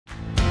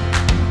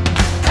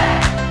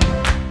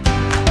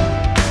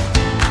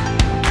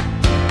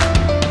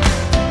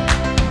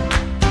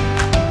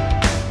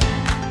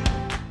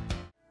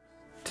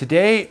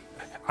Today,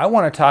 I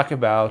want to talk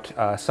about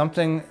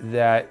something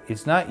that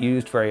is not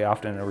used very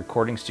often in a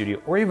recording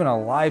studio or even a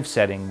live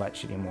setting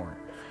much anymore.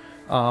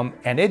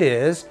 And it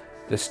is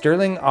the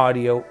Sterling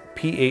Audio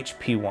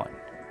PHP1.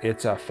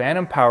 It's a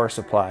phantom power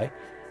supply,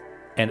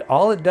 and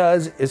all it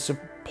does is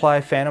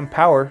supply phantom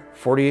power,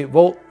 48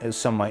 volt, as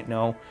some might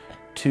know,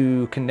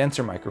 to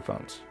condenser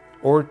microphones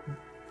or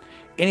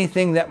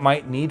anything that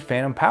might need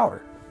phantom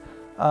power.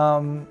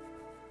 A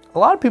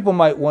lot of people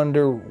might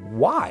wonder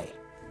why.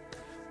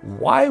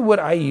 Why would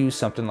I use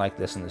something like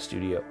this in the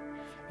studio?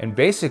 And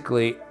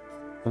basically,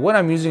 what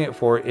I'm using it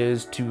for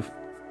is to,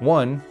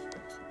 one,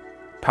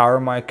 power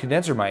my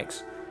condenser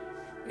mics.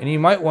 And you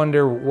might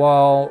wonder,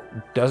 well,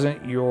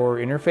 doesn't your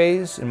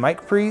interface and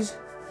mic pre's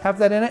have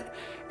that in it?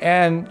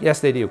 And yes,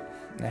 they do.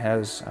 It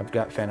has. I've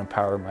got phantom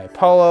power in my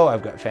Apollo.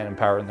 I've got phantom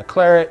power in the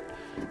Claret.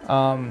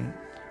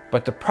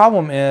 But the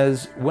problem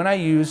is, when I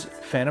use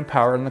phantom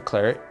power in the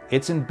Claret,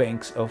 it's in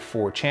banks of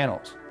 4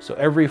 channels. So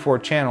every 4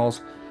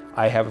 channels,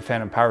 I have a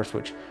phantom power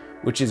switch,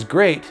 which is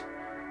great,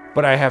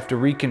 but I have to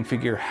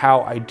reconfigure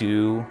how I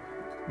do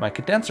my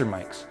condenser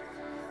mics.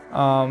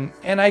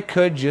 And I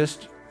could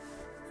just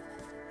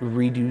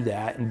redo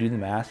that and do the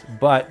math,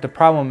 but the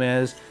problem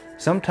is,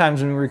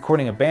 sometimes when we're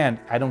recording a band,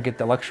 I don't get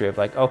the luxury of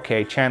like,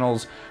 okay,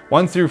 channels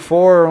 1 through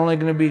 4 are only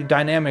going to be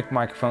dynamic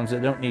microphones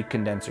that don't need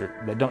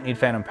condenser, that don't need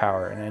phantom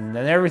power, and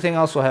then everything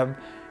else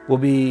will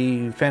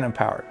be phantom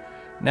power.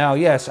 Now,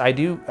 yes,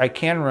 I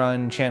can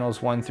run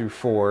channels 1 through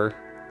 4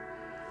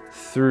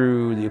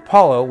 through the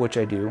Apollo, which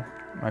I do.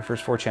 My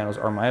first 4 channels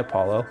are my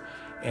Apollo,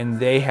 and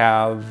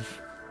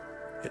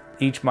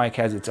each mic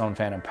has its own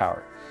phantom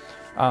power,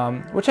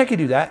 which I could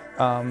do that.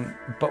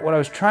 But what I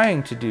was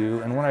trying to do,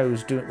 and what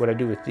I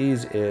do with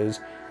these is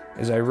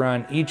I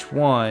run each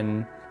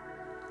one,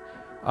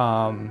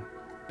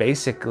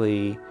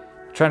 basically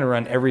trying to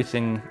run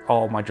everything,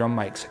 all my drum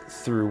mics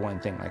through one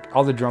thing. Like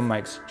all the drum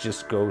mics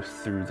just go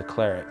through the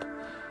Claret.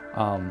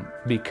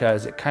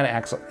 Because it kind of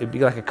acts, it'd be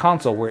like a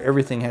console where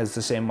everything has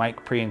the same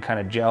mic pre and kind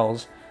of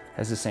gels,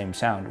 has the same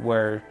sound,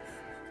 where,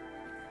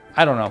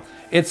 I don't know,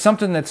 it's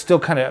something that's still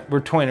kind of, we're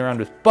toying around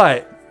with,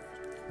 but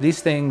these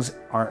things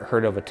aren't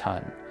heard of a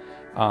ton.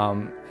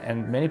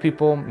 And many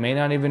people may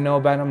not even know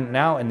about them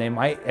now, and they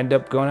might end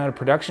up going out of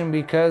production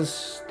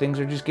because things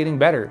are just getting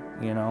better,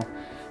 you know.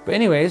 But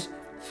anyways,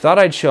 thought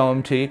I'd show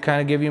them to you, kind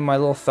of give you my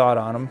little thought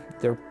on them.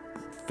 They're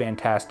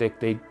fantastic.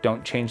 They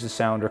don't change the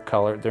sound or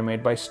color. They're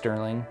made by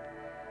Sterling.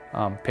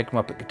 Pick them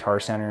up at Guitar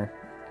Center.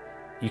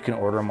 You can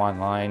order them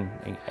online.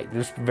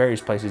 There's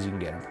various places you can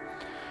get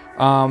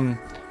them.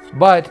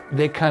 But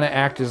they kind of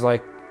act as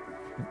like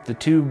the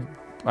tube,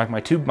 like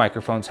my tube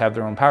microphones have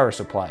their own power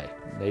supply.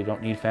 They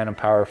don't need phantom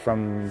power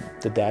from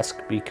the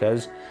desk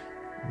because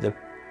the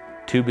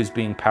tube is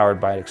being powered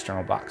by an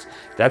external box.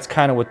 That's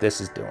kind of what this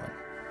is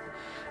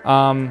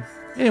doing.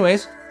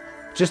 Anyways,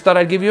 just thought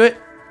I'd give you it.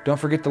 Don't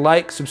forget to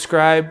like,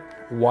 subscribe,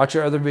 watch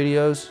our other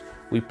videos.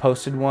 We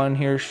posted one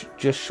here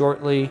just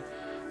shortly.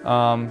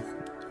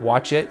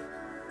 Watch it,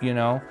 you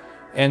know,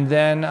 and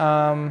then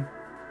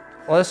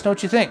let us know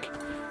what you think.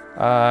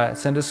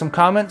 Send us some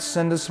comments,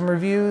 send us some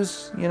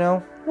reviews, you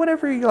know,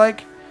 whatever you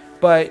like.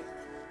 But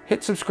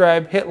hit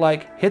subscribe, hit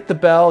like, hit the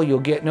bell. You'll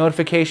get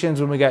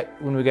notifications when we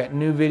got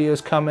new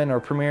videos coming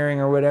or premiering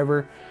or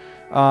whatever.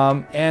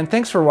 And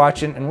thanks for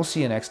watching, and we'll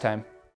see you next time.